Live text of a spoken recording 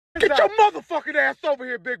Get your motherfucking ass over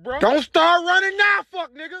here, big bro. Don't start running now,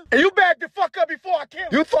 fuck nigga. And you back the fuck up before I kill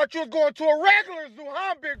you. You thought you was going to a regular zoo,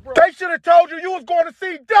 huh, big bro? They should have told you was going to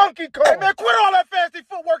see Donkey Kong. Hey man, quit all that fancy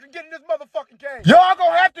footwork and get in this motherfucking game. Y'all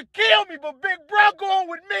gonna have to kill me, but big bro going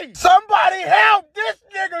with me. Somebody help! This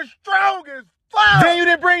nigga strong as fuck. Then you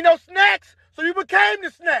didn't bring no snacks, so you became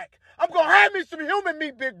the snack. I'm gonna have me some human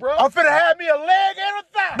meat, big bro. I'm finna have me a leg and a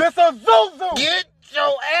thigh. This a zoo. Get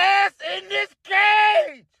your ass in this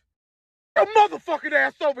cage. Your motherfucking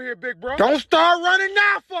ass over here, big bro. Don't start running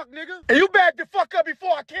now, fuck nigga. And you back the fuck up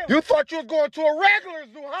before I kill you. You thought you was going to a regular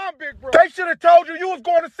zoo, huh, big bro? They should have told you was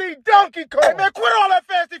going to see Donkey Kong. Hey man, quit all that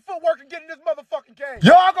fancy footwork and get in this motherfucking game.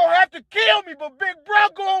 Y'all gonna have to kill me, but big bro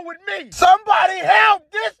going with me. Somebody help!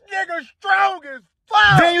 This nigga strong as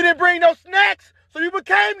fuck. Then you didn't bring no snacks, so you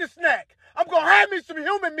became the snack. I'm gonna have me some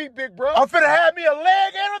human meat, big bro. I'm finna have me a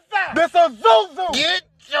leg and a thigh. This a zoo. Get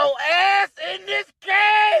your ass in this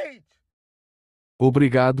cage.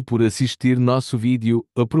 Obrigado por assistir nosso vídeo,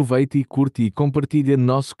 aproveite e curte e compartilha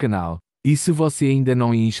nosso canal. E se você ainda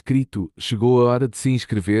não é inscrito, chegou a hora de se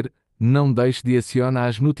inscrever, não deixe de acionar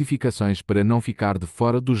as notificações para não ficar de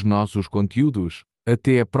fora dos nossos conteúdos.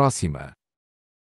 Até a próxima!